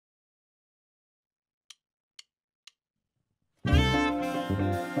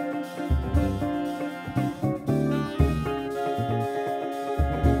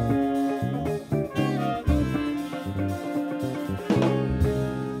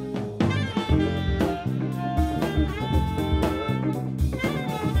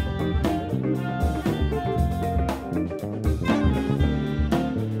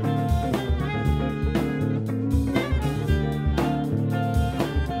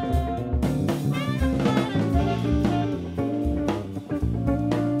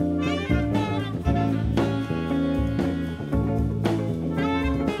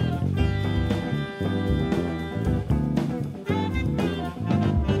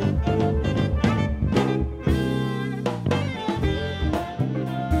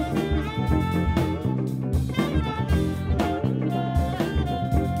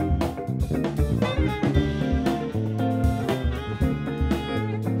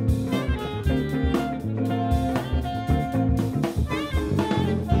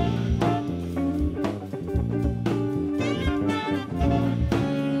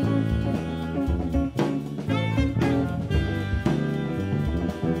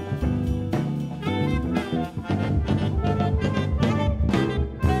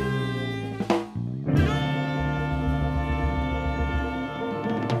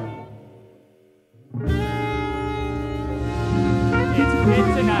Pitt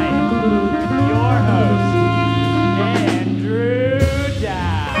tonight with your host, Andrew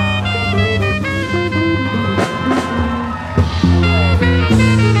Dow.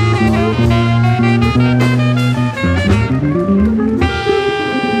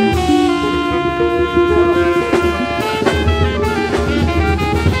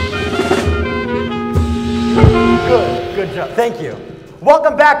 Good job. Thank you.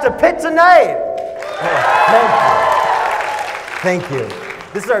 Welcome back to Pitt tonight. Thank you.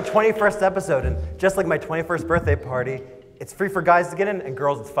 This is our 21st episode, and just like my 21st birthday party, it's free for guys to get in, and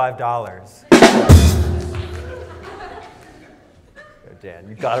girls it's $5. Oh, Dan,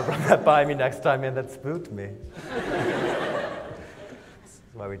 you gotta run that by me next time, man. That spooked me. This is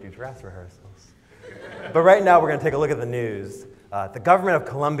why we do dress rehearsals. But right now, we're gonna take a look at the news. The government of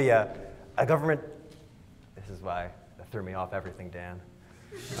Colombia, this is why that threw me off everything, Dan.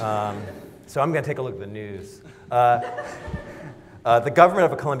 So I'm going to take a look at the news. The government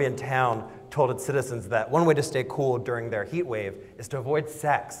of a Colombian town told its citizens that one way to stay cool during their heat wave is to avoid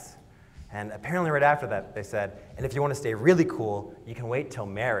sex. And apparently right after that, they said, and if you want to stay really cool, you can wait till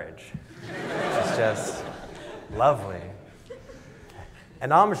marriage. Which is just lovely. An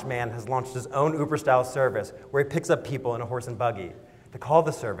Amish man has launched his own Uber-style service where he picks up people in a horse and buggy. To call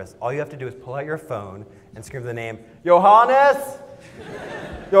the service, all you have to do is pull out your phone and scream the name, Johannes!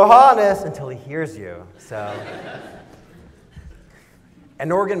 Johannes, until he hears you. So,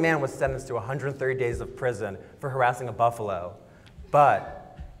 an Oregon man was sentenced to 130 days of prison for harassing a buffalo,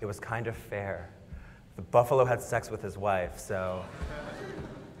 but it was kind of fair. The buffalo had sex with his wife, so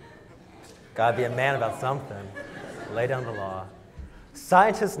gotta be a man about something. Lay down the law.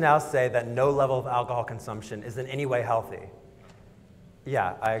 Scientists now say that no level of alcohol consumption is in any way healthy.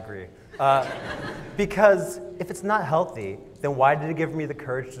 Yeah, I agree. Because if it's not healthy, then why did it give me the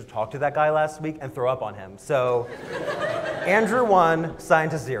courage to talk to that guy last week and throw up on him? So, Andrew 1,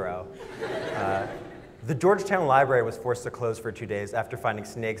 scientist 0. The Georgetown Library was forced to close for 2 days after finding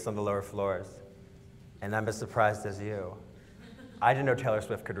snakes on the lower floors. And I'm as surprised as you. I didn't know Taylor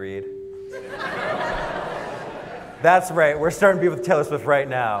Swift could read. That's right, we're starting to be with Taylor Swift right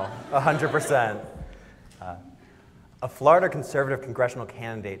now, 100%. A Florida conservative congressional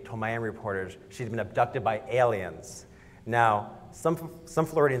candidate told Miami reporters she'd been abducted by aliens. Now, some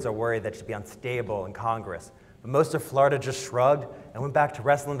Floridians are worried that she'd be unstable in Congress, but most of Florida just shrugged and went back to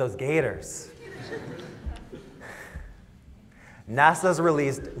wrestling those gators. NASA's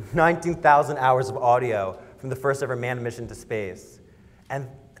released 19,000 hours of audio from the first ever manned mission to space. And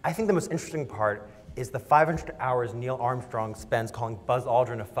I think the most interesting part is the 500 hours Neil Armstrong spends calling Buzz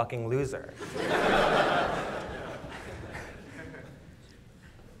Aldrin a fucking loser.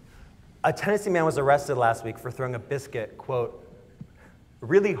 A Tennessee man was arrested last week for throwing a biscuit, quote,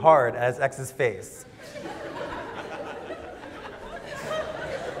 really hard at his ex's face.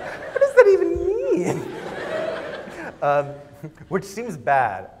 What does that even mean? Which seems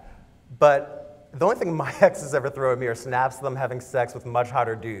bad, but the only thing my exes ever throw at me are snaps of them having sex with much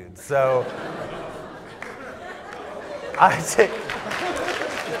hotter dudes, so I take...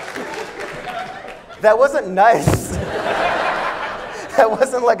 That wasn't nice. That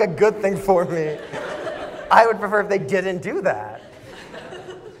wasn't like a good thing for me. I would prefer if they didn't do that.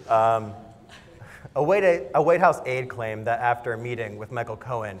 A White House aide claimed that after a meeting with Michael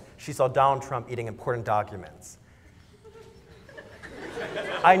Cohen, she saw Donald Trump eating important documents.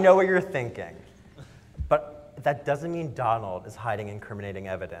 I know what you're thinking, but that doesn't mean Donald is hiding incriminating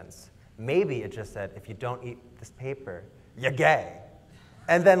evidence. Maybe it just said, if you don't eat this paper, you're gay.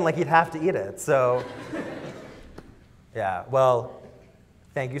 And then like he'd have to eat it, so. Yeah, well,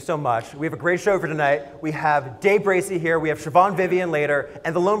 thank you so much. We have a great show for tonight. We have Dave Bracey here, we have Siobhan, Vivian later,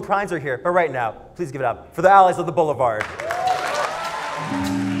 and the Lone Pines are here. But right now, please give it up for the Allies of the Boulevard.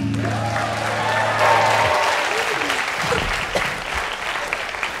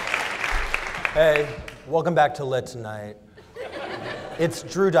 Hey, welcome back to Lit tonight. It's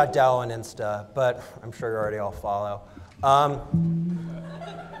Drew.Dow on Insta, but I'm sure you already all follow. A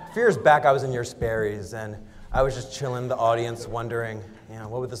few years back, I was in your Sperry's, and I was just chilling in the audience wondering,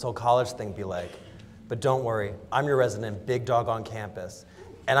 what would this whole college thing be like? But don't worry, I'm your resident big dog on campus,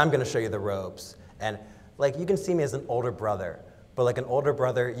 and I'm gonna show you the ropes. And like, you can see me as an older brother, but like an older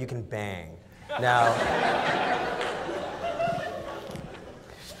brother, you can bang. Now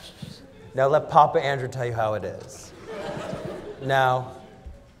let Papa Andrew tell you how it is. Now,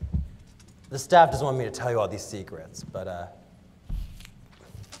 the staff doesn't want me to tell you all these secrets, but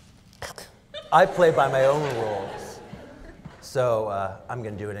I play by my own rules, so I'm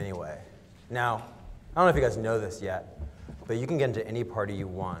gonna do it anyway. Now, I don't know if you guys know this yet, but you can get into any party you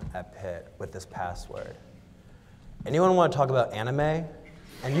want at Pitt with this password. Anyone want to talk about anime?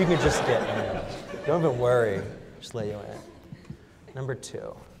 And you can just get in. Don't even worry, just let you in. Number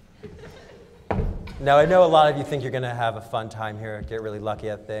 2. Now, I know a lot of you think you're gonna have a fun time here, get really lucky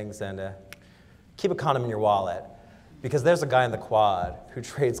at things, and keep a condom in your wallet, because there's a guy in the quad who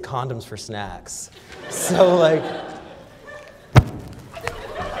trades condoms for snacks. So, like,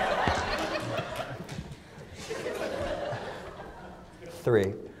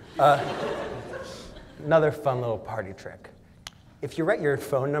 three. Another fun little party trick. If you write your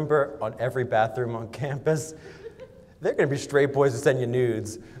phone number on every bathroom on campus, they're gonna be straight boys who send you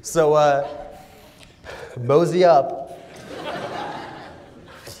nudes. So, mosey up.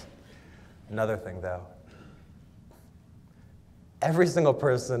 Another thing, though. Every single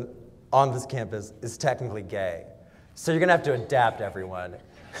person on this campus is technically gay. So you're gonna have to adapt, everyone.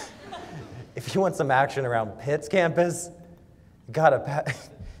 If you want some action around Pitt's campus, you gotta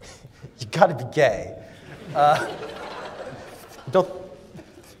be gay. Don't.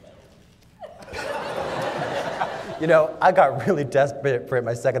 You know, I got really desperate for it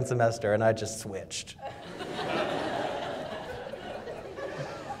my second semester, and I just switched.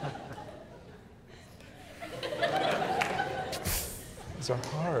 These are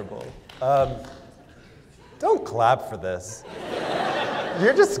horrible. Don't clap for this.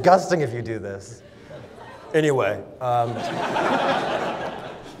 You're disgusting if you do this. Anyway,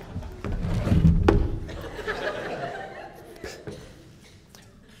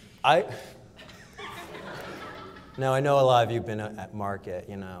 Now, I know a lot of you have been at market,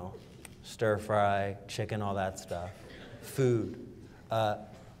 you know, stir fry, chicken, all that stuff, food.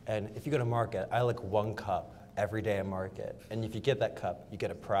 And if you go to market, I like 1 cup every day at market. And if you get that cup, you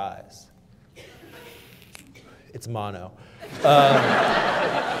get a prize. It's mono.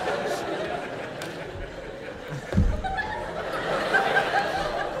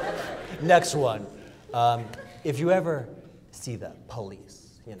 Next one. If you ever see the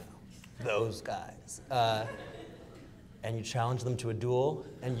police, you know, those guys, and you challenge them to a duel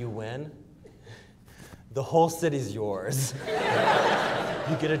and you win, the whole city's yours.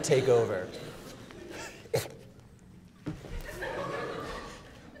 You get to take over.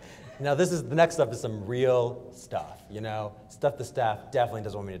 Now, the next stuff is some real stuff, you know? Stuff the staff definitely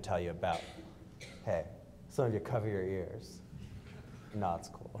doesn't want me to tell you about. Hey, some of you cover your ears. No, it's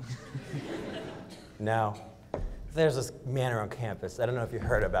cool. Now, there's this man around campus. I don't know if you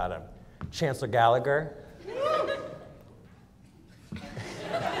heard about him. Chancellor Gallagher.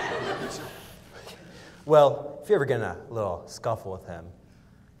 Well, if you ever get in a little scuffle with him,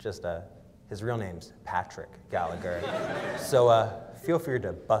 just his real name's Patrick Gallagher. So feel free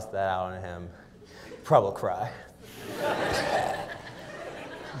to bust that out on him. Probably cry.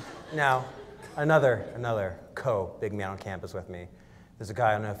 Now, another big man on campus with me. There's a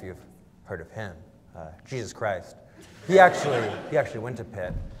guy, I don't know if you've heard of him, Jesus Christ. He actually went to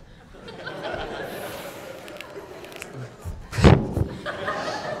Pitt.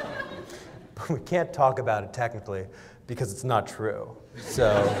 But we can't talk about it technically because it's not true.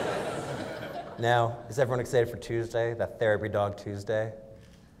 So now, is everyone excited for Tuesday, that Therapy Dog Tuesday?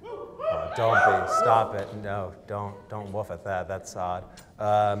 Oh, don't be, stop it. No, don't woof at that, that's odd.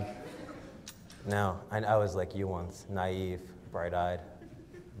 No, I was like you once, naive, bright-eyed,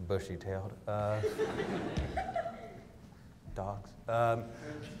 bushy-tailed. Dogs.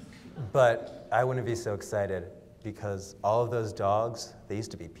 But I wouldn't be so excited because all of those dogs, they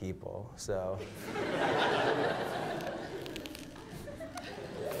used to be people, so.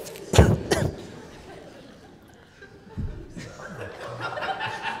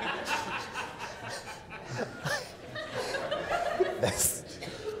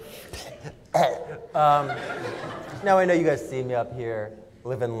 Now I know you guys see me up here,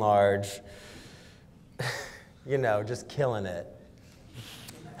 living large, you know, just killing it.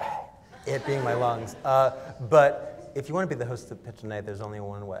 It being my lungs. But if you want to be the host of Pitch tonight, there's only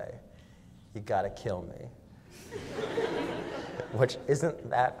one way. You gotta kill me. Which isn't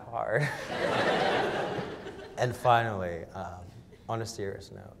that hard. And finally, on a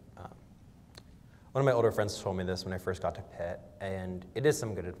serious note, one of my older friends told me this when I first got to Pitt, and it is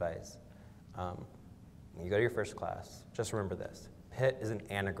some good advice. When you go to your first class, just remember this. Pitt is an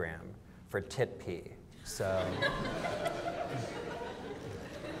anagram for tit pee. So,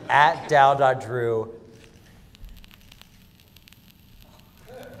 at dow.drew.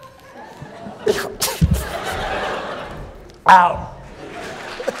 Out.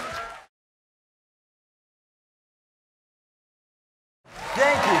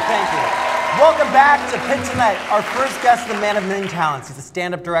 Thank you. Welcome back to Pitt Tonight. Our first guest is a man of many talents. He's a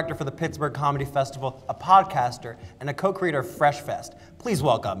stand-up director for the Pittsburgh Comedy Festival, a podcaster, and a co-creator of Fresh Fest. Please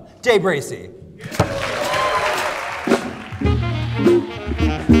welcome Bracey.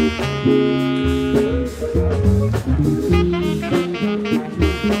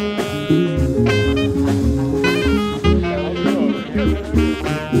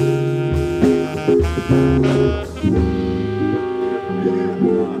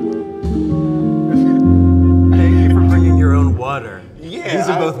 Thank you for bringing your own water. Yeah, These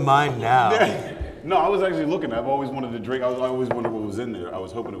are both mine now. No, I was actually looking. I've always wanted to drink. I always wondered what was in there. I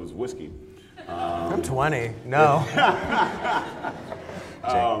was hoping it was whiskey. I'm 20. No.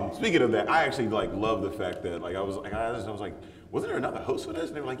 Speaking of that, I actually love the fact that I was like, wasn't there another host for this?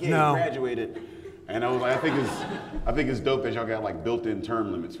 And they were like, yeah, No. he graduated. And I was like, I think it's dope that y'all got built-in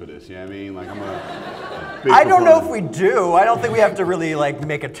term limits for this. You know what I mean? I'm a big I don't know if proponent. we do. I don't think we have to really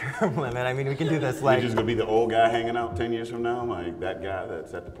make a term limit. I mean, we can do this You're just gonna be the old guy hanging out 10 years from now, like that guy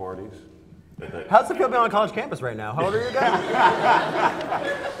that's at the parties. How's it feel being on a college campus right now? How old are you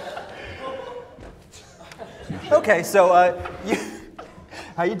guys? Okay, so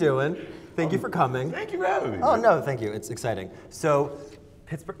how you doing? Thank you for coming. Thank you for having me. Oh man. no, thank you. It's exciting. So,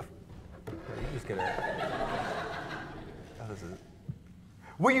 Pittsburgh. You just get it. Oh, this is.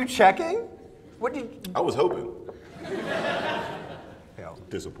 Were you checking? What did you? I was hoping. Yeah,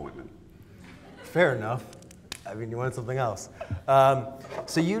 Disappointment. fair enough. I mean, you wanted something else.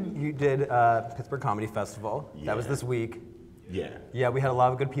 So you did Pittsburgh Comedy Festival. That was Yeah. this week. Yeah. Yeah, we had a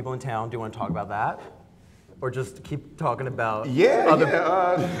lot of good people in town. Do you want to talk about that? Or just keep talking about Yeah,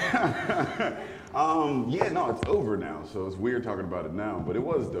 no, it's over now, so it's weird talking about it now, but it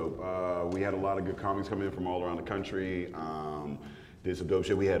was dope. We had a lot of good comics come in from all around the country. Did some dope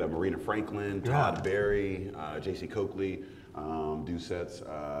shit. We had Marina Franklin, Todd Barry, J.C. Coakley do sets,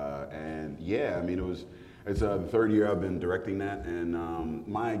 and yeah, I mean, it's the third year I've been directing that, and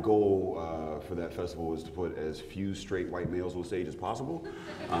my goal for that festival was to put as few straight white males on stage as possible.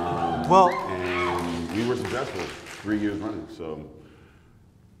 And we were successful 3 years running, so.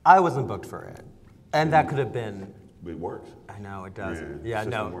 I wasn't booked for it. And that could have been. It works. I know, it doesn't. Yeah, Yeah,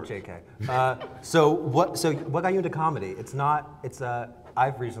 no, system works. JK. So what got you into comedy?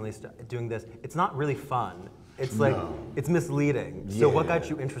 I've recently started doing this. It's not really fun. It's it's misleading. So what got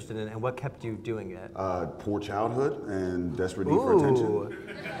you interested in it and what kept you doing it? Poor childhood and desperate need for attention.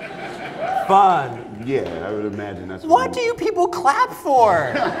 Fun. Yeah, I would imagine that's What do you people clap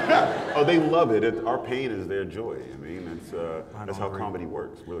for? Oh, they love it. Our pain is their joy. I mean, that's how agree. comedy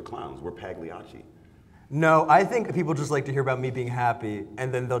works. We're the clowns. We're Pagliacci. No, I think people just like to hear about me being happy,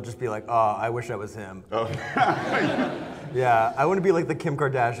 and then they'll just be like, "Oh, I wish I was him." Oh. Yeah, I want to be like the Kim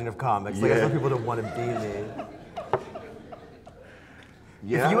Kardashian of comics. Like I Yeah. want people to want to be me.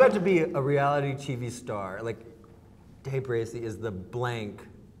 Yeah. If you had to be a reality TV star, like Dave Bracey is the blank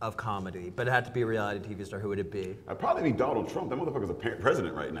of comedy, but it had to be a reality TV star, who would it be? I'd probably be Donald Trump. That motherfucker's a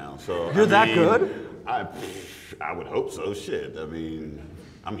president right now. So You're that good? I would hope so. Shit. I mean,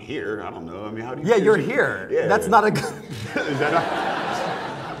 I'm here. I don't know. I mean, how do you? Yeah, you're here. Yeah. That's not a good. Is that not?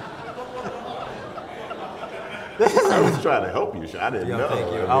 I was trying to help you. I didn't Yo, know.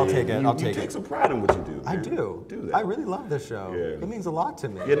 thank you. I I'll mean, take it. I'll take You take it. some pride in what you do. I man. do. Do that. I really love this show. Yeah. It means a lot to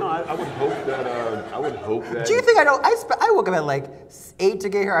me. Yeah, no, I would hope that. Do you think I don't? I woke up at like 8 to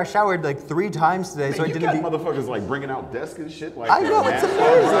get here. I showered like 3 times today, so I you didn't. got motherfuckers bringing out desks and shit like I know, it's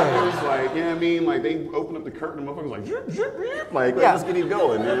amazing. Like, you know what I mean? Like they open up the curtain and motherfuckers like, zip, zip, zip. Like, Yeah. let's get it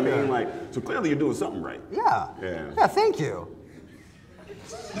going. You know what I mean? Like, so clearly you're doing something right. Yeah. Yeah. Thank you.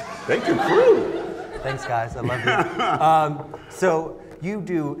 Thank you, crew. Thanks, guys. I love you. So you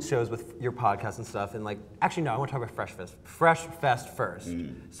do shows with your podcast and stuff, and actually, no, I want to talk about Fresh Fest first.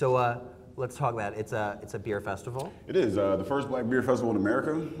 So let's talk about it. It's a beer festival. It is the first black beer festival in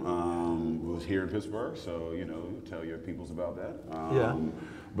America. Was here in Pittsburgh, so tell your peoples about that. Yeah.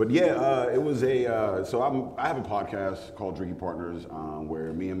 But yeah, it was I have a podcast called Drinking Partners,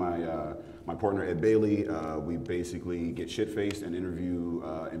 where me and my partner Ed Bailey, we basically get shit-faced and interview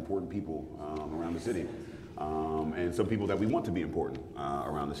important people around the city, and some people that we want to be important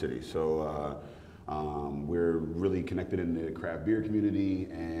around the city. So we're really connected in the craft beer community,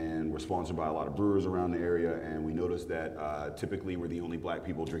 and we're sponsored by a lot of brewers around the area, and we noticed that typically we're the only black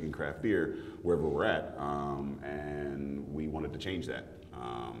people drinking craft beer wherever we're at, and we wanted to change that.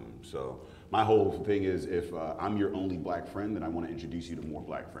 So my whole thing is, if I'm your only black friend, then I want to introduce you to more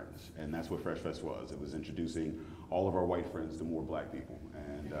black friends. And that's what Fresh Fest was. It was introducing all of our white friends to more black people.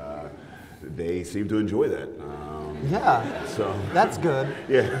 And they seem to enjoy that. Yeah. So That's good.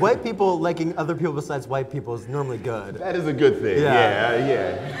 Yeah. White people liking other people besides white people is normally good. that is a good thing. Yeah.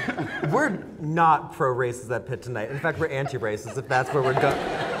 Yeah. We're not pro-racist at Pitt tonight. In fact, we're anti-racist, if that's where we're going.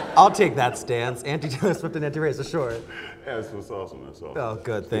 I'll take that stance. Anti-Taylor Swift and anti-racist, sure. That's what's awesome. That's awesome. Oh,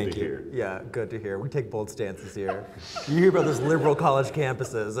 good, It's thank to you. hear. Yeah, good to hear. We take bold stances here. You hear about those liberal college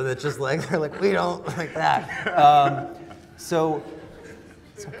campuses, and it's just like, they're like, we don't like that. So,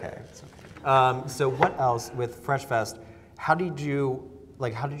 it's okay, it's okay. So what else with Fresh Fest? How did you,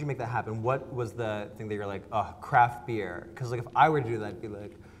 like, how did you make that happen? What was the thing that you're like, oh, craft beer? Because like, if I were to do that, I'd be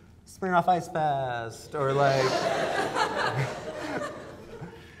like, Smirnoff Ice Fest, or like,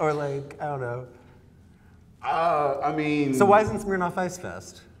 or like, I don't know. I mean. So why isn't Smirnoff Ice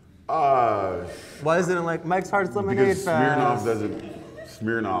Fest? Why isn't it like Mike's Hard's Lemonade because Fest?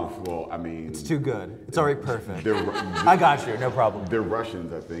 Smirnoff, well, I mean. It's too good. It's already perfect. They're, I got you, no problem. They're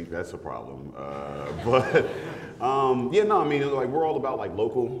Russians, I think. That's a problem. Yeah, no, I mean, like, we're all about like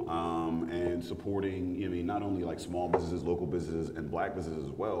local and supporting, I mean, not only like small businesses, local businesses, and black businesses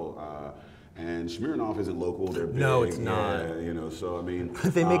as well. And Smirnoff isn't local. They're big. No, it's not. Yeah, you know, so I mean.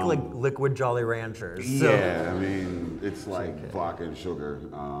 They make like liquid Jolly Ranchers. So. Yeah, I mean, it's like vodka and sugar.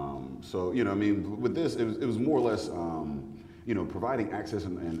 So, you know, I mean, with this, it was more or less, you know, providing access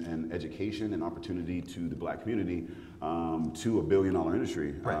and education and opportunity to the black community to a billion-dollar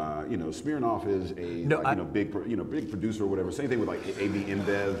industry. Right. You know, Smirnoff is a big producer or whatever. Same thing with like AB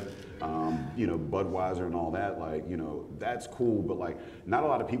InBev, you know, Budweiser and all that. Like, you know, that's cool, but like not a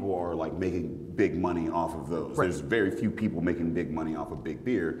lot of people are like making big money off of those. Right. There's very few people making big money off of big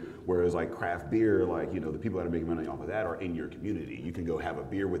beer. Whereas like craft beer, like, you know, the people that are making money off of that are in your community. You can go have a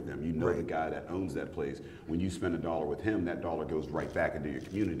beer with them. You know the guy that owns that place. When you spend $1 with him, that dollar goes right back into your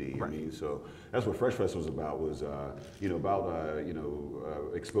community. Right. I mean, so that's what Fresh Fest was about. Was you know, about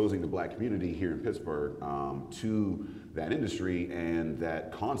exposing the black community here in Pittsburgh to that industry and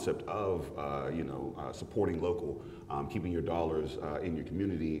that concept of you know, supporting local, keeping your dollars in your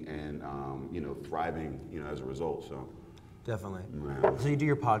community, and you know, thriving, you know, as a result. So. Definitely. Yeah. So you do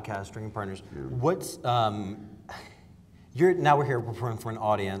your podcast, Drinking Partners. Yeah. What's now we're here performing for an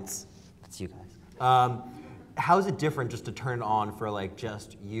audience. That's you guys. How is it different just to turn it on for like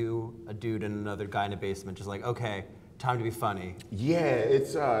just you, a dude, and another guy in a basement, just like, okay, time to be funny? Yeah,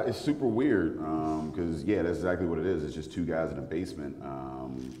 it's super weird because yeah, that's exactly what it is. It's just two guys in a basement,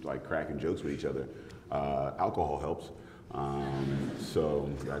 like cracking jokes with each other. Alcohol helps. So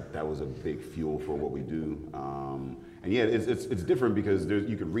that was a big fuel for what we do. And yeah, it's different because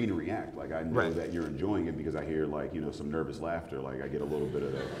you can read and react. Like I know that you're enjoying it because I hear like, you know, some nervous laughter. Like I get a little bit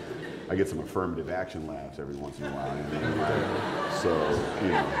of I get some affirmative action laughs every once in a while. So, you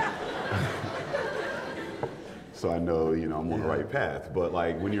know. So I know, you know, I'm on the right path. But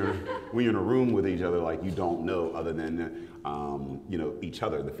like when you're in a room with each other, like you don't know other than you know, each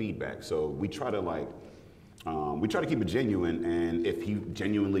other, the feedback. So we try to keep it genuine, and if he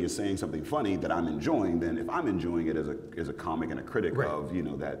genuinely is saying something funny that I'm enjoying, then if I'm enjoying it as a comic and a critic of, you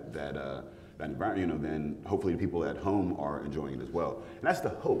know, that environment, you know, then hopefully the people at home are enjoying it as well. And that's the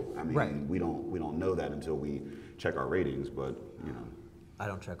hope. I mean, we don't know that until we check our ratings, but you know. I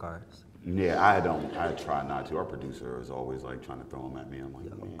don't check ours. Yeah, I don't. I try not to. Our producer is always like trying to throw them at me. I'm like,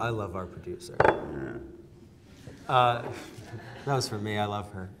 man. I love our producer. Yeah. That was for me. I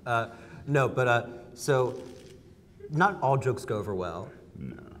love her. No, but so not all jokes go over well.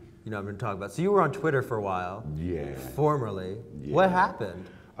 No. You know, I've been talking about. So you were on Twitter for a while. Yeah. Formerly. Yeah. What happened?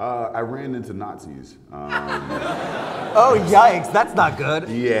 I ran into Nazis. Oh, yikes. That's not good.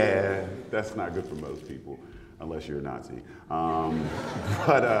 Yeah, that's not good for most people, unless you're a Nazi.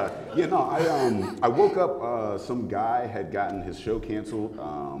 Yeah, no, I woke up, some guy had gotten his show canceled,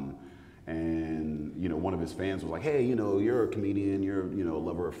 and, you know, one of his fans was like, hey, you know, you're a comedian, you're, you know, a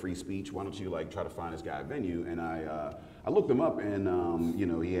lover of free speech, why don't you, like, try to find this guy a venue? And I looked him up, and, you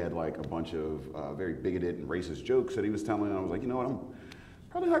know, he had, like, a bunch of very bigoted and racist jokes that he was telling, and I was like, you know what, I'm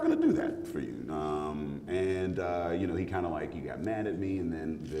probably not gonna do that for you. You know, he kind of like, he got mad at me, and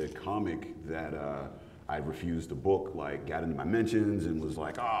then the comic that I refused to book, like, got into my mentions and was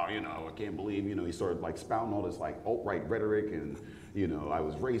like, oh, you know, I can't believe, you know, he started like spouting all this like alt-right rhetoric, and, you know, I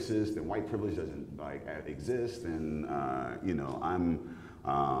was racist and white privilege doesn't like exist, and, you know, I'm,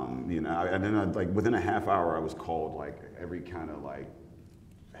 you know, and then like within a half hour I was called like every kind of like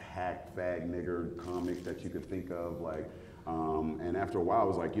hack, fag, nigger comic that you could think of, like, and after a while, I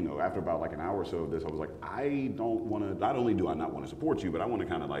was like, you know, after about like an hour or so of this, I was like, I don't want to, not only do I not want to support you, but I want to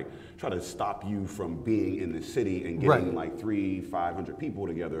kind of like try to stop you from being in the city and getting like 300-500 people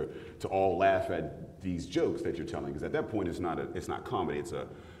together to all laugh at these jokes that you're telling. Because at that point, it's not comedy, it's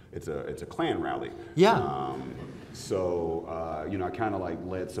a Klan rally. Yeah. You know, I kind of like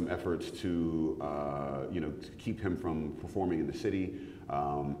led some efforts to, you know, to keep him from performing in the city.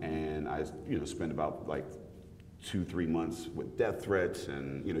 And I, you know, spent about like 2-3 months with death threats,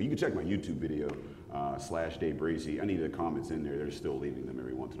 and you know, you can check my YouTube video /Dave Bracey. Any of the comments in there, they're still leaving them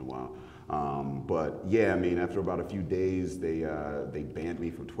every once in a while. But yeah, I mean, after about a few days, they banned me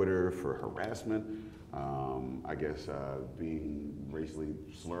from Twitter for harassment. I guess being racially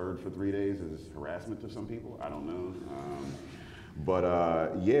slurred for 3 days is harassment to some people. I don't know. But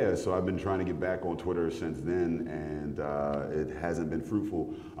yeah, so I've been trying to get back on Twitter since then, and it hasn't been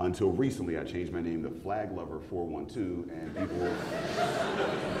fruitful until recently. I changed my name to Flag Lover 412, and people,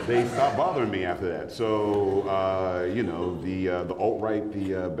 they stopped bothering me after that. So, you know, the alt-right,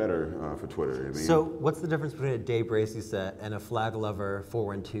 the better for Twitter. I mean, So what's the difference between a Dave Bracey set and a Flag Lover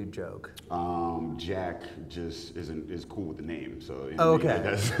 412 joke? Jack just is cool with the name. So you Oh, know, okay.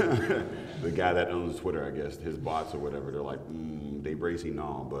 That's the guy that owns Twitter, I guess, his bots or whatever. They're like, Dave Bracey,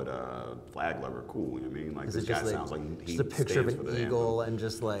 no, but Flag Lover, cool. You know what I mean? Like, Is this it guy just like, sounds like he just a picture of stands for an the eagle and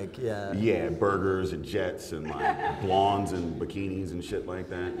just like, yeah. Yeah, burgers and jets and like blondes and bikinis and shit like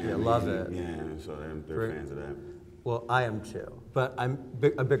that. You know what I love mean? it. Yeah, so they're fans of that. Well, I am too, but I'm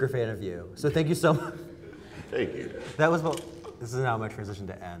a bigger fan of you. So thank you so much. Thank you. That was, this is now my transition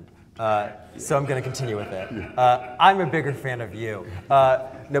to end. So I'm going to continue with it. I'm a bigger fan of you.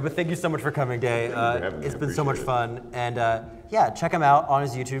 No, but thank you so much for coming, Day. It's been so much fun. And yeah, check him out on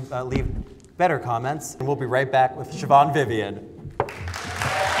his YouTube. Leave better comments. And we'll be right back with Siobhan Vivian.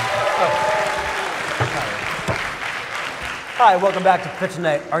 Hi, welcome back to Pitch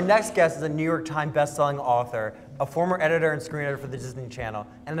Tonight. Our next guest is a New York Times bestselling author, a former editor and screenwriter for the Disney Channel,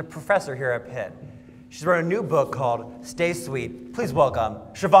 and a professor here at Pitt. She's wrote a new book called Stay Sweet. Please welcome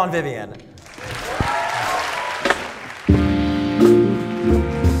Siobhan Vivian.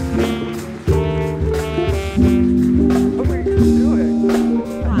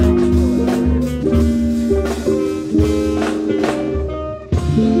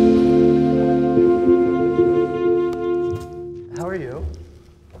 How are you?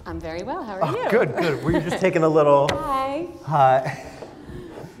 I'm very well. How are you? Good, good. Were you just taking a little... Hi. Hi.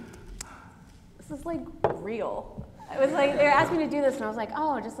 This is like real. It was like they were asking me to do this, and I was like,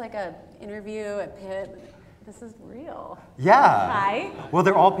 oh, just like a interview at Pitt. This is real. Yeah. Hi. Well,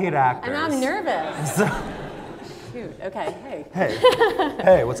 they're all paid actors. And I'm nervous. Shoot. Okay. Hey. Hey.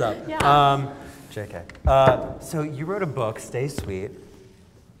 Hey, what's up? Yeah. JK. So you wrote a book, Stay Sweet.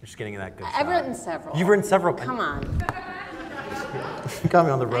 You're just getting that good I've shot. written several. You've written several. Come on. You got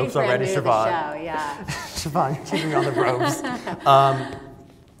me on the ropes already, Siobhan. Siobhan. Show, yeah. Siobhan, you're keeping me on the ropes.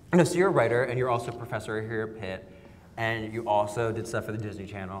 No, so you're a writer, and you're also a professor here at Pitt, and you also did stuff for the Disney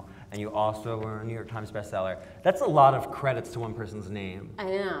Channel, and you also were a New York Times bestseller. That's a lot of credits to one person's name. I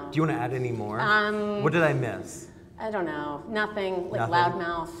know. Do you want to add any more? What did I miss? I don't know. Nothing. Like Nothing?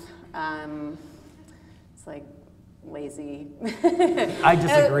 loudmouth. It's like lazy. I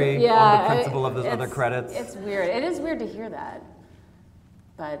disagree on the principle of those other it's- credits. It's weird. It is weird to hear that.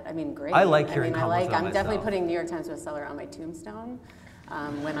 But I mean, great. I like hearing I comments about I'm definitely myself. putting New York Times bestseller on my tombstone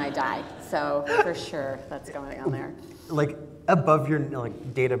when I die. So for sure, that's going on there. Like above your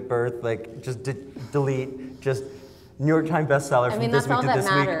like date of birth, like just delete just New York Times bestseller I from mean, this that's week all to that this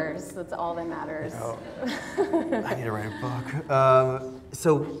week. matters. That's all that matters. I need to write a book.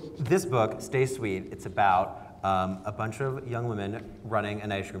 So this book, Stay Sweet, it's about a bunch of young women running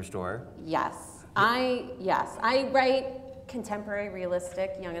an ice cream store. Yes, I write contemporary,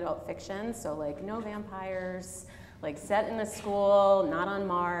 realistic young adult fiction. So like no vampires, like set in a school, not on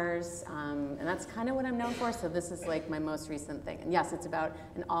Mars, and that's kind of what I'm known for. So this is like my most recent thing. And yes, it's about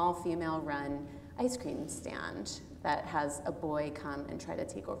an all-female run ice cream stand that has a boy come and try to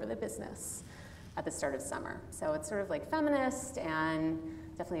take over the business at the start of summer. So it's sort of like feminist and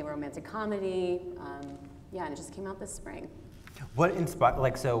definitely a romantic comedy. Yeah, and it just came out this spring. What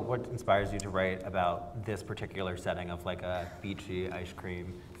inspires you to write about this particular setting of like a beachy ice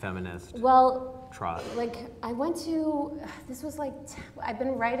cream feminist trot? Like I went to, this was like, I've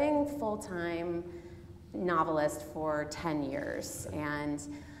been writing full-time novelist for 10 years, and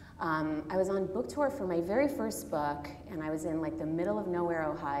I was on book tour for my very first book, and I was in like the middle of nowhere,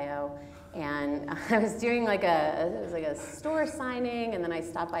 Ohio, and I was doing like it was like a store signing, and then I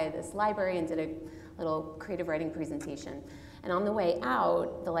stopped by this library and did a little creative writing presentation. And on the way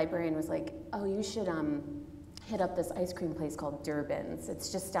out, the librarian was like, oh, you should hit up this ice cream place called Durbin's.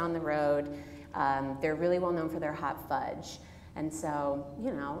 It's just down the road. They're really well known for their hot fudge. And so,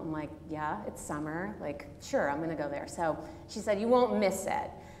 you know, I'm like, yeah, it's summer. Like, sure, I'm gonna go there. So she said, you won't miss it.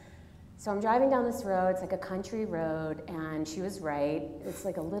 So I'm driving down this road, it's like a country road, and she was right. It's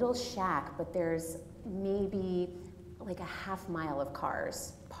like a little shack, but there's maybe like a half mile of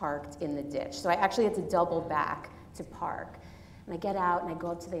cars parked in the ditch. So I actually had to double back to park. And I get out and I go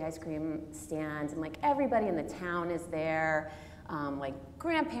up to the ice cream stand, and like everybody in the town is there, like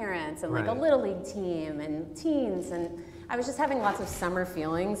grandparents and like a little league team and teens, and I was just having lots of summer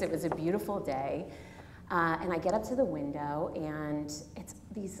feelings. It was a beautiful day. And I get up to the window, and it's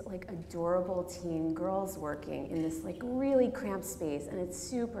these these like adorable teen girls working in this like really cramped space, and it's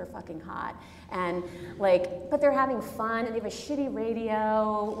super fucking hot. And like, but they're having fun, and they have a shitty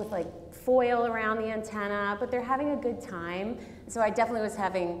radio with like foil around the antenna, but they're having a good time. So I definitely was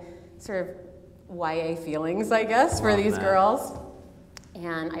having sort of YA feelings, I guess, for these girls.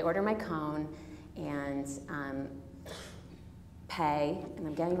 And I order my cone and pay, and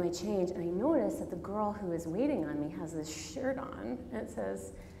I'm getting my change, and I notice that the girl who is waiting on me has this shirt on, and it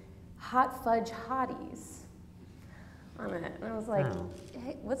says, "Hot Fudge Hotties" on it. And I was like,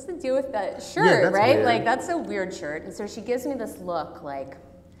 hey, what's the deal with that shirt, right? Weird. Like, that's a weird shirt. And so she gives me this look like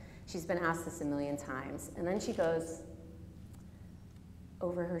she's been asked this a million times. And then she goes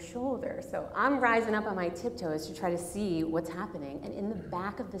over her shoulder. So I'm rising up on my tiptoes to try to see what's happening. And in the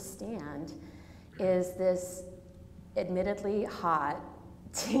back of the stand is this admittedly hot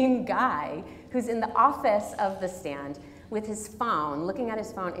teen guy who's in the office of the stand with his phone, looking at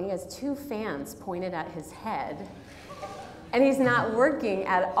his phone, and he has 2 fans pointed at his head. And he's not working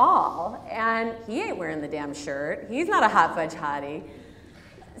at all. And he ain't wearing the damn shirt. He's not a hot fudge hottie.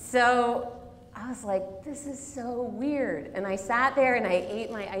 So I was like, this is so weird. And I sat there and I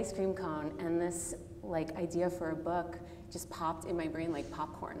ate my ice cream cone, and this like idea for a book just popped in my brain like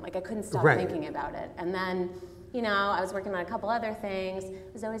popcorn. Like I couldn't stop thinking about it. And then, you know, I was working on a couple other things.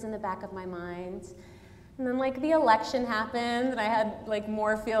 It was always in the back of my mind. And then like the election happened, and I had like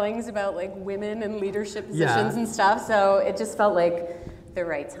more feelings about like women and leadership positions and stuff. So it just felt like the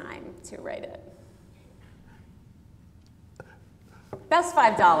right time to write it. Best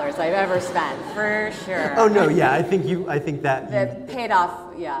 $5 I've ever spent, for sure. Oh no, yeah, I think that It paid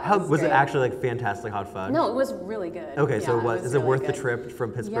off, yeah. How was it great. actually like fantastic hot fudge? No, it was really good. Okay, yeah, so is it worth really the trip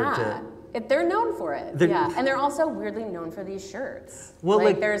from Pittsburgh yeah. to? They're known for it, yeah. And they're also weirdly known for these shirts. Well,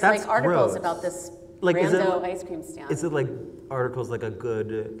 like there's that's like articles gross. about this Like, rando ice cream stand. Is it like articles like a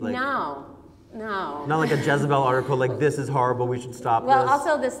good like? No. Not like a Jezebel article like this is horrible, we should stop Well, this.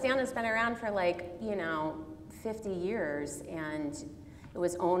 also the stand has been around for like, 50 years, and it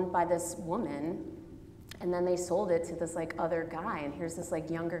was owned by this woman, and then they sold it to this like other guy, and here's this like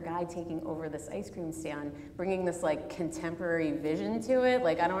younger guy taking over this ice cream stand, bringing this like contemporary vision to it.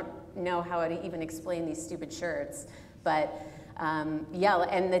 Like I don't know how to even explain these stupid shirts, but yeah,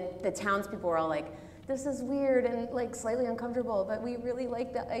 and the townspeople were all like, this is weird and like slightly uncomfortable, but we really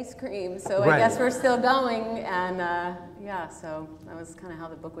like the ice cream, so I guess we're still going. And yeah, so that was kind of how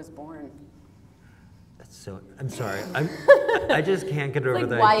the book was born. So I'm sorry, I just can't get over like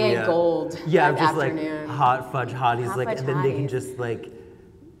the YA idea. Gold. Yeah, I'm just afternoon. like hot fudge hotties, Hot like, fudge and then they can hotties. just like.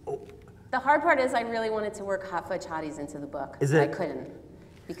 Oh. The hard part is I really wanted to work hot fudge hotties into the book. Is it? I couldn't,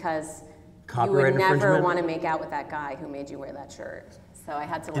 because Copyright you would never infringement? want to make out with that guy who made you wear that shirt. So I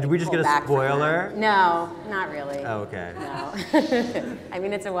had to like Did we just pull get a back from spoiler? that. No, not really. Oh, okay. No. I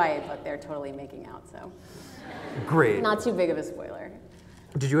mean, it's a YA book. They're totally making out, so. Great. Not too big of a spoiler.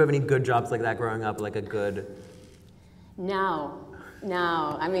 Did you have any good jobs like that growing up? Like a good. No.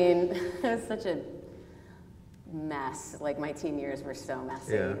 I mean, it was such a mess. Like my teen years were so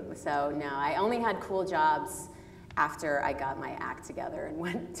messy. Yeah. So no, I only had cool jobs after I got my act together and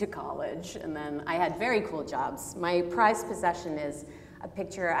went to college. And then I had very cool jobs. My prized possession is a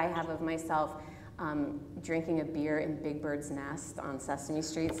picture I have of myself drinking a beer in Big Bird's Nest on Sesame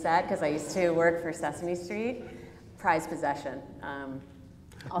Street set, because I used to work for Sesame Street. Prized possession.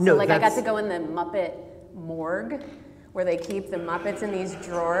 Also, No, like I got to go in the Muppet morgue, where they keep the Muppets in these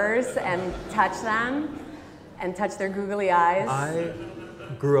drawers and touch them, and touch their googly eyes. I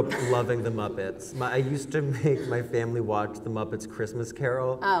grew up loving the Muppets. I used to make my family watch the Muppets Christmas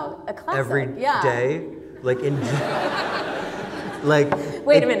Carol. Oh, a classic. Every yeah. day, like in, like.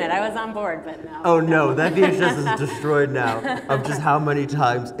 Wait a minute, I was on board, but no. Oh no, that VHS is destroyed now. Of just how many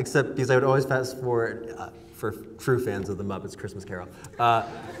times, except because I would always fast forward for true fans of the Muppets Christmas Carol,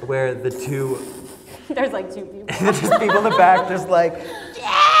 where the two. There's like 2 people. just people in the back, just like,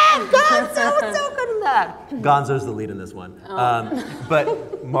 yeah, Gonzo's so good in that. Gonzo's the lead in this one.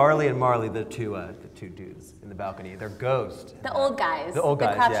 But Marley and Marley, the two dudes in the balcony, they're ghosts. The old guys. The old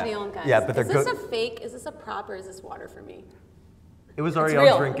guys, The crotchety old guys. Yeah, but they're Is this a fake? Is this a prop, or is this water for me? It was already It's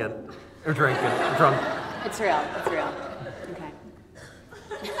real. all drinking. Or drinking. Drunk. It's real. It's real. Okay.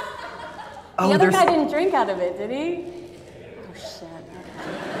 Oh, The other there's. guy didn't drink out of it, did he? Oh shit.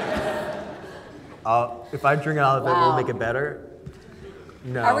 Okay. If I drink it out of it, will Wow. it make it better?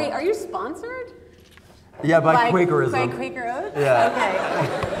 No. Are you sponsored? Yeah, by Quakerism. By Quaker Oats? Yeah.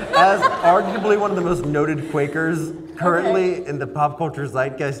 Okay. As arguably one of the most noted Quakers currently in the pop culture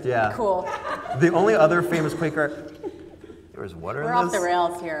zeitgeist, yeah. Cool. The only other famous Quaker, there's water We're in this? off the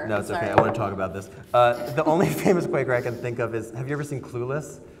rails here. No, it's Sorry. okay. I want to talk about this. The only famous Quaker I can think of is, have you ever seen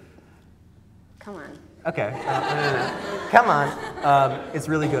Clueless? Come on. Okay. No. Come on. It's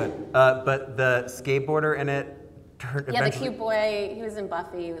really good. But the skateboarder in it turned Yeah, the eventually... cute boy, he was in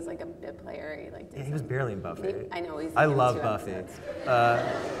Buffy, he was like a bit player. He was barely in Buffy. I know, he's I in love 2 Buffy. episodes.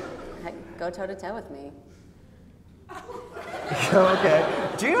 Go toe-to-toe with me.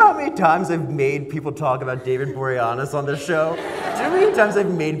 Okay. Do you know how many times I've made people talk about David Boreanaz on this show? Do you know how many times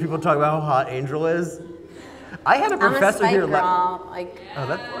I've made people talk about how hot Angel is? I had a professor I'm a here. Spike girl. Like, Oh,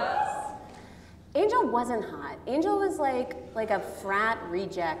 that's... Angel wasn't hot. Angel was like a frat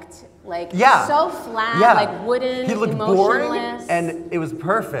reject, like Yeah. so flat, Yeah. like wooden, He looked boring, emotionless. and it was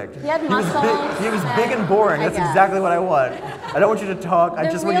perfect. He had was muscles He was and- big and boring. I That's guess. exactly what I want. I don't want you to talk. I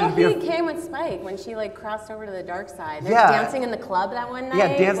The just want you real to be heat came with Spike when she like crossed over to the dark side. They were Yeah. dancing in the club that one night. Yeah,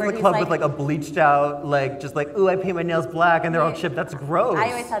 dance in where the he's club with like a bleached out, like just like, ooh, I paint my nails black and they're all Right. chipped. That's gross.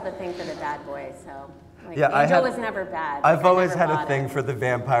 I always had the thing for the bad boy, so like, Yeah, I Angel had- was never bad. I've Like, I always never had a bought thing it. for the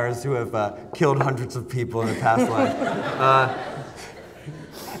vampires who have killed hundreds of people in a past life.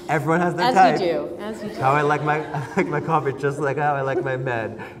 Everyone has their type. As you do, as you do. How I like my coffee, just like how I like my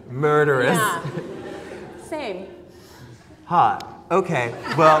men. Murderous. Yeah. Same. Hot. Okay.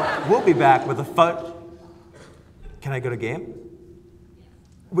 Well, we'll be back with a fun. Can I go to game?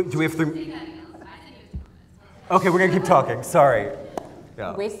 Wait, do we have 3? Okay, we're gonna keep talking. Sorry.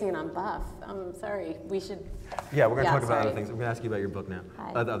 Yeah. Wasting it on Buff. I'm sorry. We should. Yeah, we're gonna Yeah, talk about other sorry. things. I'm gonna ask you about your book now.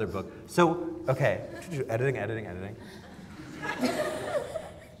 Hi. The other book. So, okay. Editing.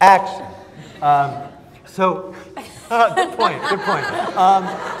 Action. Good point.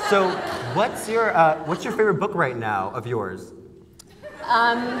 So, what's your favorite book right now of yours?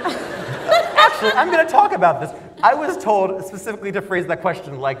 Actually, I'm going to talk about this. I was told specifically to phrase that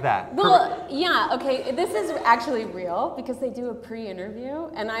question like that. Well, yeah, okay, this is actually real because they do a pre-interview,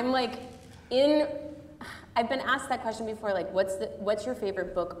 and I'm like, I've been asked that question before, like, what's your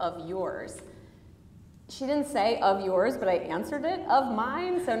favorite book of yours? She didn't say of yours, but I answered it of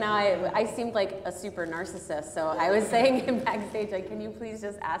mine, so now I seemed like a super narcissist, so I was saying him backstage, like, can you please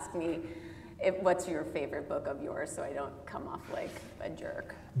just ask me what's your favorite book of yours so I don't come off like a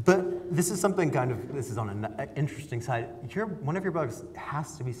jerk. But this is something this is on an interesting side. One of your books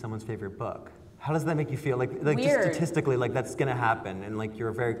has to be someone's favorite book. How does that make you feel? Like just Weird. statistically, like that's gonna happen, and like you're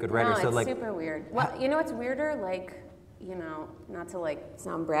a very good writer. No, so it's like, super weird. Well, you know what's weirder? Like, you know, not to like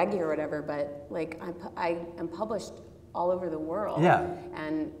sound braggy or whatever, but like I am published all over the world. Yeah.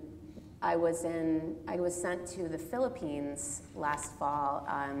 And I was sent to the Philippines last fall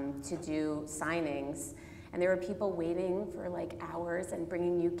to do signings, and there were people waiting for like hours and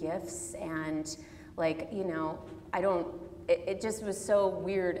bringing you gifts, and like, you know, it just was so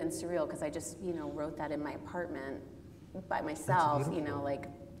weird and surreal because I just, you know, wrote that in my apartment by myself, you know, like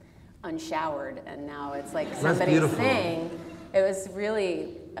unshowered, and now it's like somebody's beautiful. thing. It was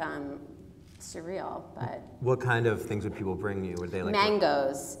really surreal, but what kind of things would people bring you? Would they like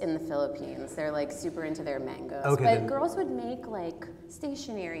mangoes in the Philippines? They're like super into their mangoes. Okay, but then- girls would make like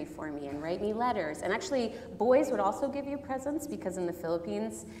stationery for me and write me letters. And actually, boys would also give you presents because in the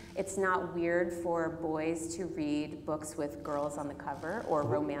Philippines, it's not weird for boys to read books with girls on the cover or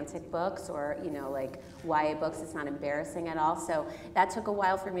romantic books or, you know, like YA books. It's not embarrassing at all. So that took a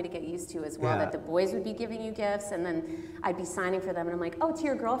while for me to get used to as well, Yeah. that the boys would be giving you gifts and then I'd be signing for them and I'm like, oh, to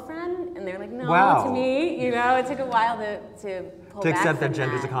your girlfriend? And they're like, no, Wow. to me. You know, it took a while to pull to back accept that from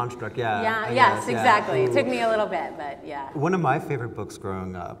gender's a that. construct? Yeah. Yeah, I yes, guess, yeah. exactly. It Ooh. took me a little bit, but yeah. One of my favorite books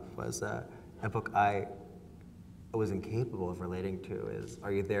growing up was a book I was incapable of relating to is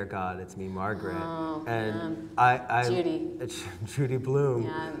 "Are You There, God? It's Me, Margaret." Oh, and Judy. It's Judy Blume.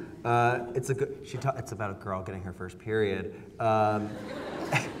 Yeah. It's it's about a girl getting her first period.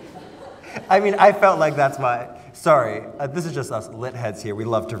 I mean, I felt like that's my. Sorry, this is just us lit heads here. We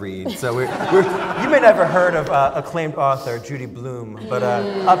love to read, so you may never heard of acclaimed author Judy Blume, but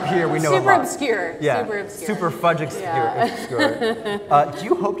up here we know Super a lot. obscure. Yeah, Super obscure. super fudge obscure. Yeah. Do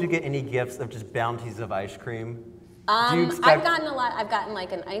you hope to get any gifts of just bounties of ice cream? Do you expect? I've gotten a lot. I've gotten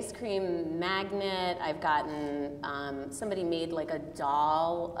like an ice cream magnet. I've gotten somebody made like a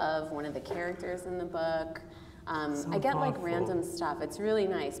doll of one of the characters in the book. I get like thoughtful. random stuff. It's really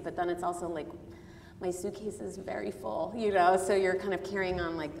nice, but then it's also like my suitcase is very full, you know. So you're kind of carrying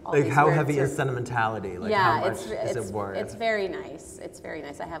on like all Like these how weird heavy sort is of- sentimentality? Like yeah, how much is it worth? It's very nice. It's very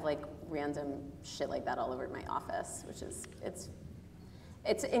nice. I have like random shit like that all over my office, which is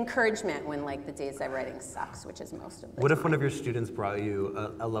it's encouragement when like the days that writing sucks, which is most of the What time. if one of your students brought you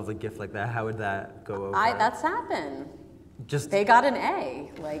a lovely gift like that? How would that go over? That's happened. Just They got an A,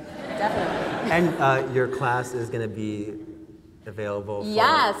 like definitely. and your class is going to be available for...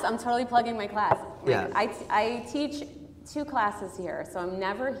 Yes, I'm totally plugging my class. Yeah. I teach 2 classes here, so I'm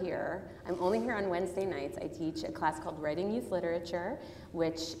never here. I'm only here on Wednesday nights. I teach a class called Writing Youth Literature,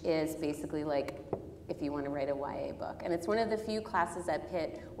 which is basically like if you want to write a YA book. And it's one of the few classes at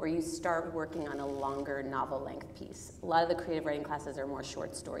Pitt where you start working on a longer novel-length piece. A lot of the creative writing classes are more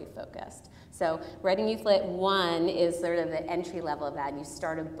short story focused. So Writing Youth Lit 1 is sort of the entry level of that, and you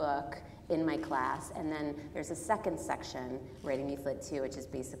start a book in my class, and then there's a second section, Writing Youth Lit 2, which is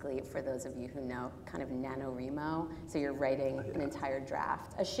basically, for those of you who know, kind of NaNoWriMo. So you're writing an entire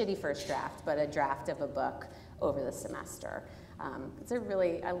draft, a shitty first draft, but a draft of a book over the semester.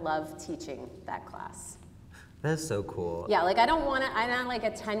 I love teaching that class. That's so cool. Yeah, like I'm not like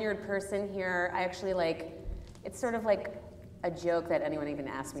a tenured person here. I actually it's sort of like a joke that anyone even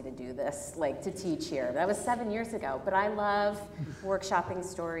asked me to do this, like to teach here. That was 7 years ago, but I love workshopping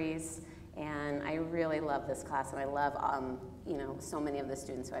stories, and I really love this class, and I love, so many of the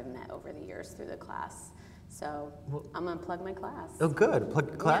students who I've met over the years through the class. So I'm gonna plug my class. Oh, good.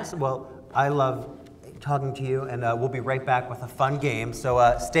 Plug the class. Yeah. Well, I love talking to you, and we'll be right back with a fun game,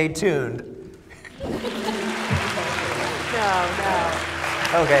 so stay tuned. No.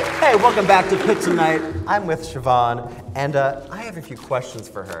 Okay, hey, welcome back to Pitt Tonight. I'm with Siobhan, and I have a few questions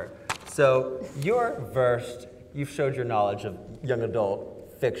for her. So you're versed, you've showed your knowledge of young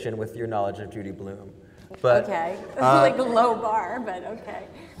adult fiction with your knowledge of Judy Blume. But, okay, like a low bar, but okay.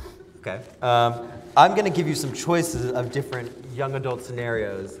 Okay, I'm gonna give you some choices of different young adult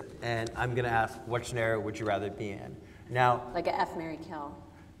scenarios, and I'm gonna ask, what scenario would you rather be in? Now, like a F, Marry, Kill.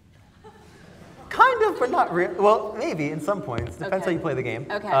 Kind of, but not really. Well, maybe in some points. Depends how you play the game.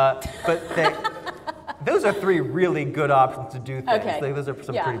 Okay. But those are 3 really good options to do things. Okay. Those are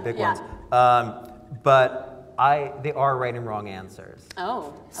some pretty big ones. But they are right and wrong answers. Oh,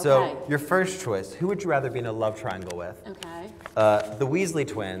 okay. So your first choice, who would you rather be in a love triangle with? Okay. The Weasley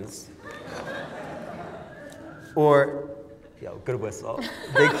twins, or, good whistle.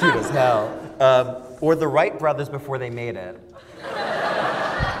 They cute as hell. Or the Wright brothers before they made it.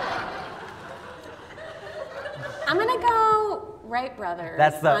 I'm gonna go Wright brothers.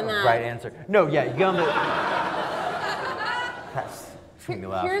 That's the right answer. No, yeah, you get on the... That's making me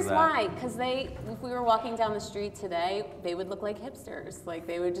laugh. Here's for that. why, because if we were walking down the street today, they would look like hipsters. Like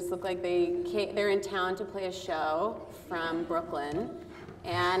they would just look like they're in town to play a show from Brooklyn,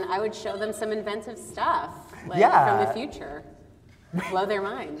 and I would show them some inventive stuff, from the future. Blow their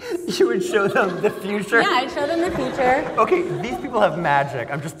minds. You would show them the future? Yeah, I'd show them the future. Okay, these people have magic.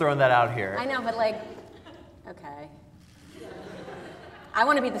 I'm just throwing that out here. I know, but okay. I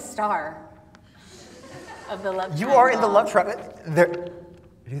want to be the star of the love triangle. You are in the love triangle. Do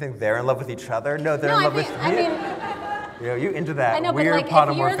you think they're in love with each other? No, they're in love with you. You into that weird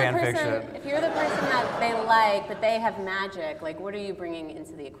Pottermore fan fiction. If you're the person that they like, but they have magic, what are you bringing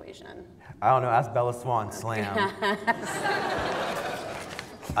into the equation? I don't know. Ask Bella Swan. Slam.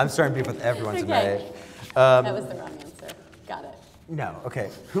 I'm starting beef with everyone tonight. That was the wrong answer. Got it. No.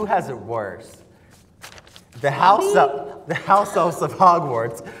 Okay. Who has it worse? The house elves of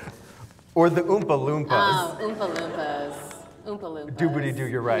Hogwarts, or the Oompa Loompas? Oh, Oompa Loompas. Oompa Loompas. Doobity-doo,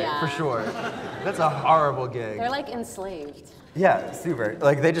 you're right, for sure. That's a horrible gig. They're like enslaved. Yeah, super.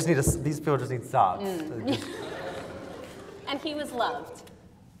 Like they just need these people just need socks. And he was loved.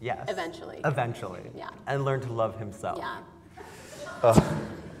 Yes. Eventually. Eventually. Yeah. And learned to love himself. Yeah.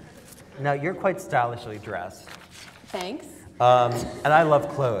 Now you're quite stylishly dressed. Thanks. And I love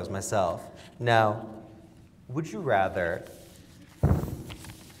clothes myself. Now, would you rather...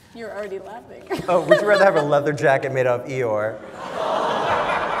 You're already laughing. Would you rather have a leather jacket made out of Eeyore?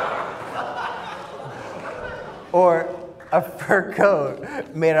 Or a fur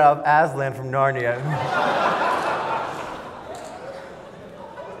coat made out of Aslan from Narnia?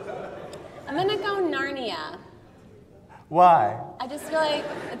 I'm gonna go Narnia. Why? I just feel like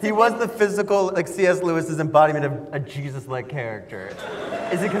he was the physical, C.S. Lewis's embodiment of a Jesus-like character.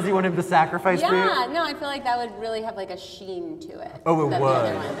 Is it because he wanted him to sacrifice for you? Yeah, no, I feel like that would really have a sheen to it. Oh, it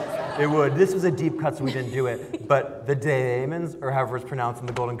would. It would. This was a deep cut, so we didn't do it. But the Daemons, or however it's pronounced in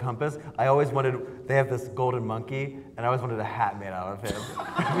the Golden Compass, I always wanted, they have this golden monkey, and I always wanted a hat made out of him.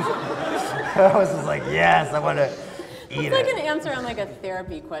 I was just like, yes, I want to eat it. It's like an answer on a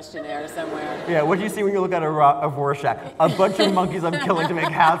therapy questionnaire somewhere. Yeah, what do you see when you look at a Rorschach? A bunch of monkeys I'm killing to make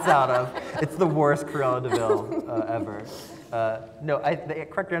hats out of. It's the worst Cruella de Vil ever. No, the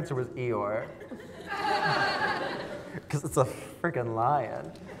correct answer was Eeyore. Because it's a freaking lion.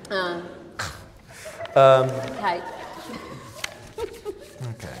 Okay.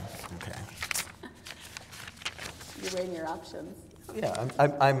 Okay. You're weighing your options. Yeah,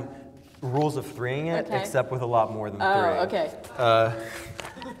 I'm rules of threeing it, Okay. except with a lot more than three. Oh, okay.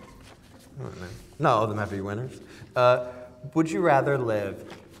 Not all of them have to be winners. Would you rather live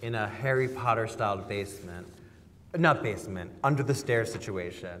in a Harry Potter-styled basement, not basement, under the stairs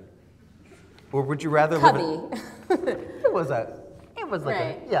situation, or would you rather live in... Cubby. It was like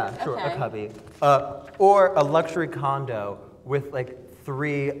Right. a Okay. cubby. Or a luxury condo with like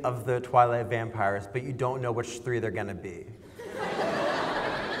 3 of the Twilight vampires, but you don't know which 3 they're gonna be.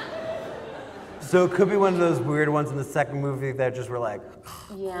 So it could be one of those weird ones in the second movie that just were like,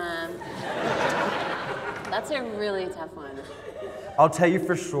 Yeah. That's a really tough one. I'll tell you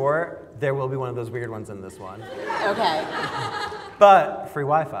for sure, there will be one of those weird ones in this one. Okay. But free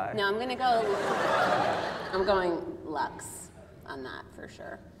Wi-Fi. No, I'm going Lux on that for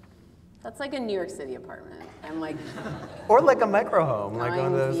sure. That's like a New York City apartment. I'm like Or like a micro home, like one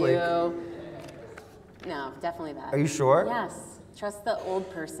of those like. No, definitely that. Are you sure? Yes. Trust the old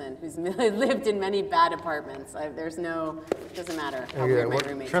person who's lived in many bad apartments. Doesn't matter how weird my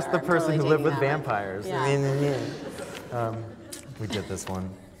roommates Trust are. the I'm person totally who lived taking with that one. vampires. Yeah. I mean, we did this one.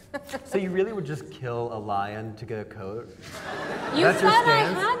 So you really would just kill a lion to get a coat? You That's said your I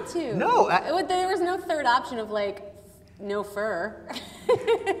stance? had to. No, There was no third option of like no fur.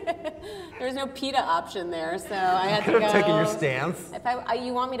 There was no PETA option there, so I had to could go. have taken your stance. If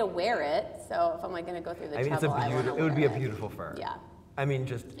you want me to wear it, so if I'm like gonna go through the I mean, trouble, I want to it would be a wear it. beautiful fur. Yeah. I mean,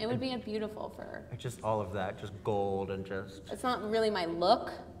 just It would be a beautiful fur. just all of that, just gold and just. It's not really my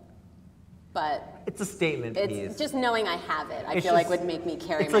look, but It's a statement it's piece. just knowing I have it. I It's feel like just- would make me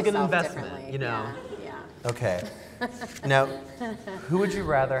carry it's like an myself investment, differently. you know? Yeah. Okay. Now, who would you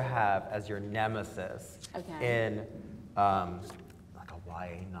rather have as your nemesis Okay. in like a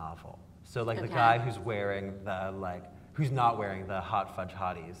YA novel? So like the Okay. guy who's wearing the who's not wearing the hot fudge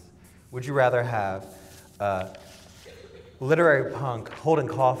hotties. Would you rather have literary punk Holden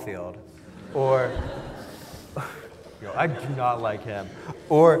Caulfield, or yo, I do not like him,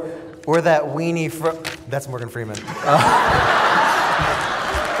 or that weenie that's Morgan Freeman.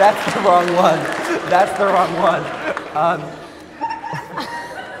 That's the wrong one. That's the wrong one.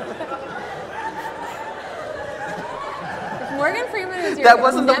 If Morgan Freeman is your That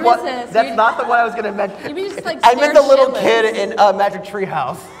wasn't the one. nemesis, That's not the one I was gonna mention. You'd be just like I meant the scared little shitless. kid in Magic Tree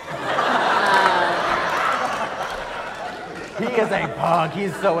House. He is a punk.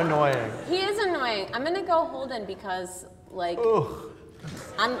 He's so annoying. He is annoying. I'm gonna go Holden because like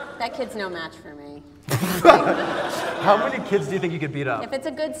that kid's no match for me. How many kids do you think you could beat up? If it's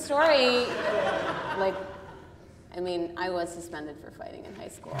a good story, like, I mean, I was suspended for fighting in high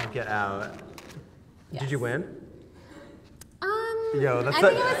school. Get out. Yes. Did you win? I that's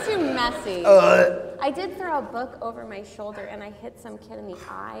think it was too messy. I did throw a book over my shoulder and I hit some kid in the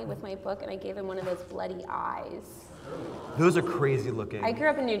eye with my book and I gave him one of those bloody eyes. Those are crazy looking. I grew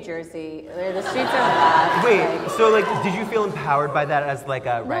up in New Jersey. The streets are bad. Wait, so did you feel empowered by that as like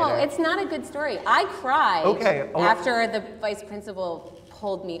a writer? No, it's not a good story. I cried Okay. after the vice principal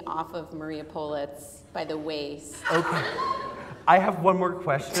pulled me off of Maria Politz by the waist. Okay. I have one more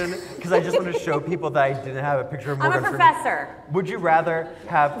question, because I just want to show people that I didn't have a picture of I'm Morgan a Freeman. professor. Would you rather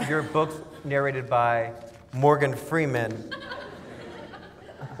have your books narrated by Morgan Freeman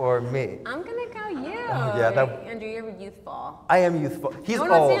or me? I'm gonna go you. Yeah, Andrew, you're youthful. I am youthful. He's I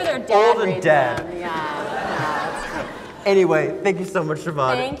wanna old. see how their dad Old and raised dead. them. Yeah. Anyway, thank you so much,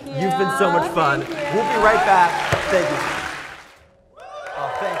 Siobhan. Thank you. You've been so much fun. Thank you. We'll be right back. Thank you.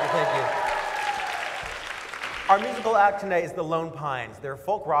 Oh, thank you, thank you. Our musical act tonight is the Lone Pines. They're a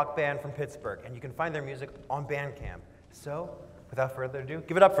folk rock band from Pittsburgh, and you can find their music on Bandcamp. So, without further ado,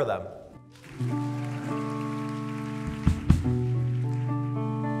 give it up for them.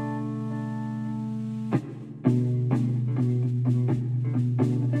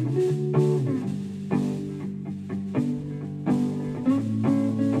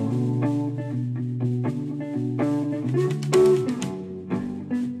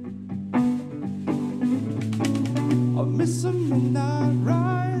 I miss some midnight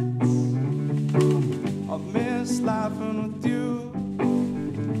rides. I miss laughing with you.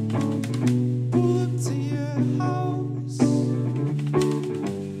 Pull up to your house,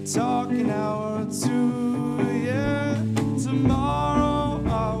 talk an hour or two. Yeah, tomorrow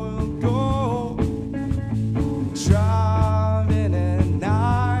I will go driving at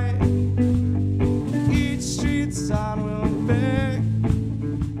night. Each street sign will beg,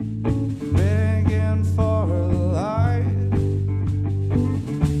 begging for a light.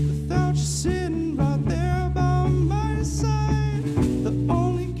 Without you sitting right there by my side, the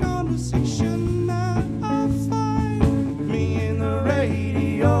only conversation that I find, me and the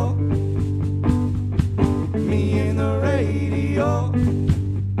radio,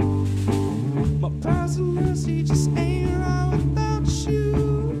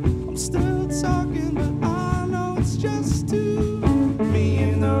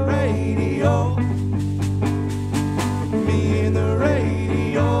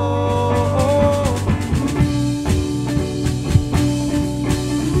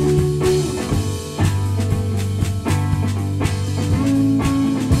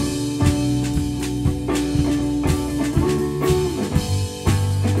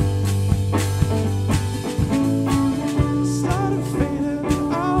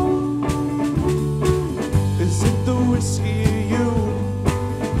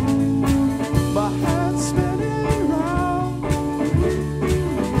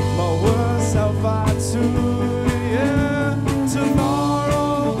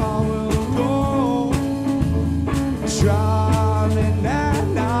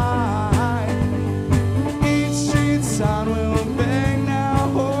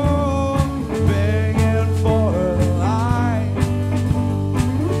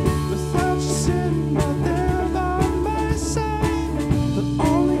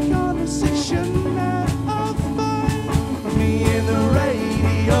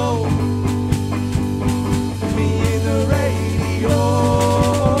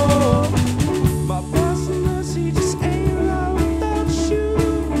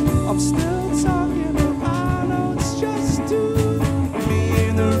 I'm still talking, but I know it's just too. Me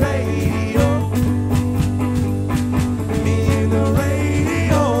and the radio. Me and the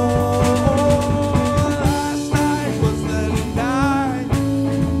radio. Last night was the night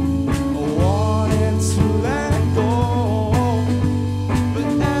I wanted to let go. But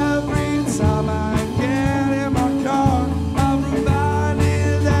every time I get in my car, I'm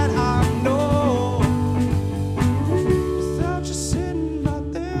reminded that I know. Without you sitting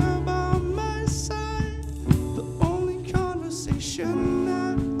right there by my side, the only conversation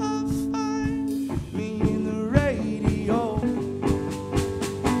that I find, me and the radio.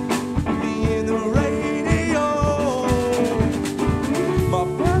 Me and the radio. My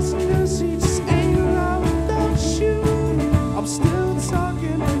passenger seat just ain't allowed without you. I'm still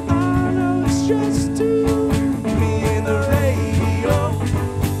talking, but I know it's just two. Me and the radio.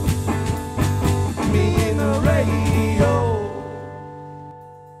 Me and the radio.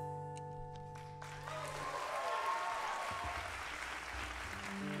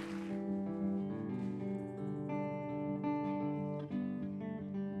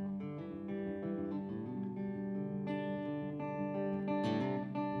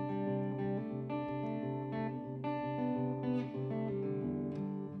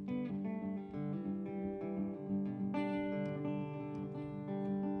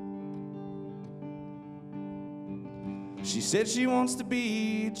 She said she wants to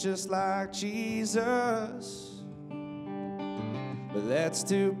be just like Jesus, but that's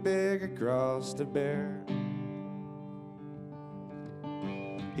too big a cross to bear.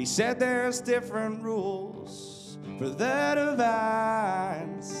 He said there's different rules for the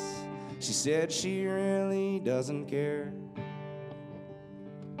divines. She said she really doesn't care.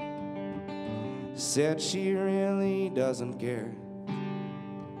 Said she really doesn't care.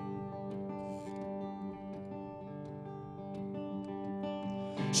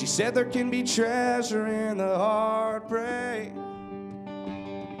 She said there can be treasure in the heartbreak,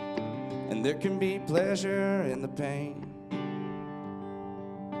 and there can be pleasure in the pain.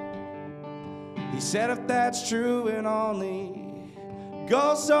 He said if that's true, it only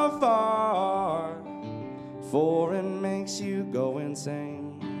goes so far, for it makes you go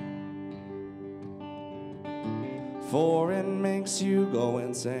insane. For it makes you go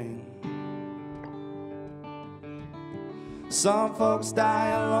insane. Some folks die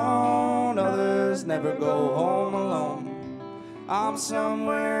alone, others never go home alone. I'm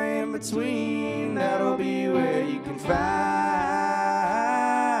somewhere in between, that'll be where you can find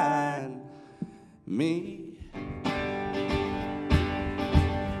me.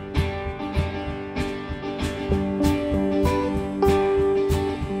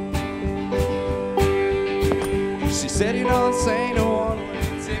 She said you don't say no one-way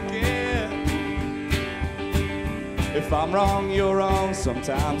ticket. If I'm wrong, you're wrong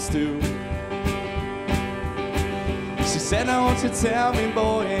sometimes too. She said, now won't you tell me,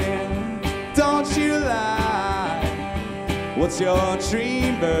 boy, and don't you lie. What's your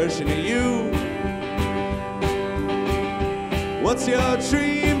dream version of you? What's your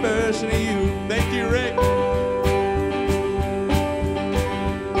dream version of you? Thank you, Rick.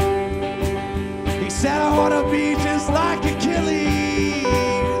 He said, I wanna be just like Achilles,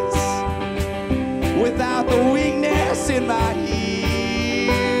 without the weakness in my heel.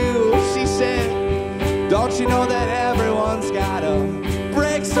 She said, don't you know that everyone's gotta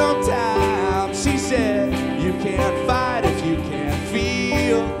break sometime? She said, you can't fight if you can't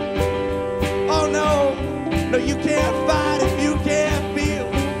feel. Oh no, no, you can't fight if you can't feel.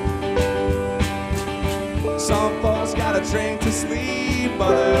 Some folks gotta drink to sleep,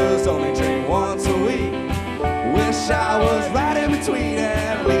 others only drink once a week. Wish I was right in between,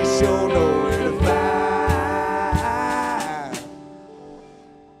 at least you'll know where to find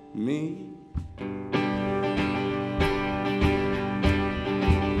me.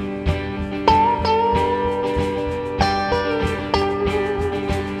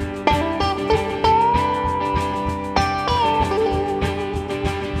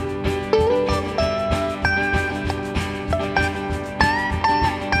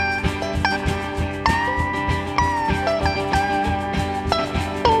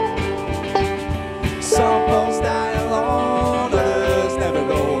 Some folks die alone, others never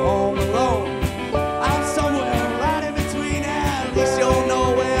go home alone. I'm somewhere right in between, at least you'll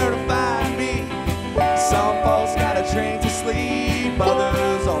know where to find me. Some folks gotta drink to sleep,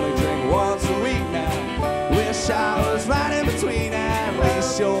 others only drink once a week now. Wish I was right in between, at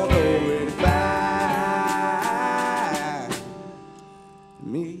least you'll know where to find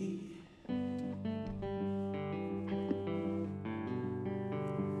me.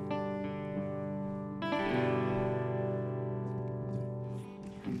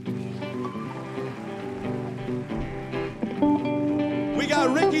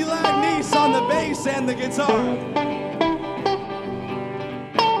 got Ricky Lagnice on the bass and the guitar.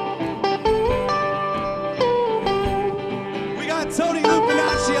 We got Tony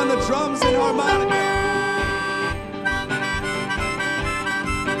Lupinacci on the drums and harmonica.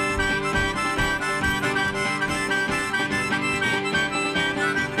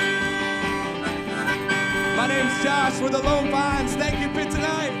 My name's Josh, we're the Lone Pines. Thank you, Pitt,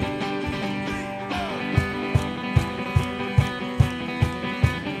 tonight.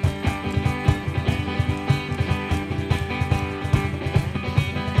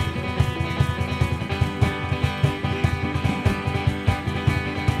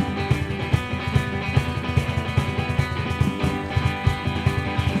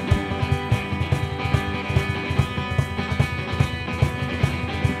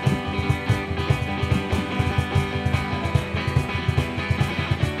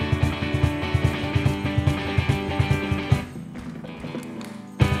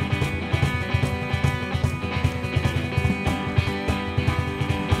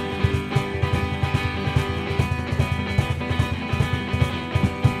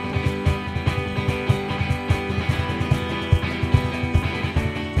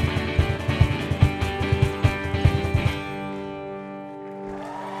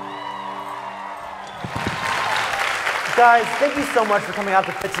 Guys, thank you so much for coming out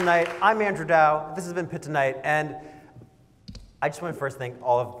to Pitt tonight. I'm Andrew Dow. This has been Pitt Tonight, and I just want to first thank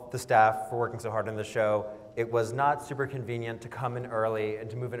all of the staff for working so hard on the show. It was not super convenient to come in early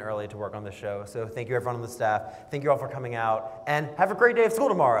and to move in early to work on the show, so thank you everyone on the staff. Thank you all for coming out, and have a great day of school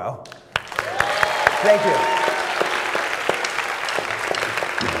tomorrow. Thank you.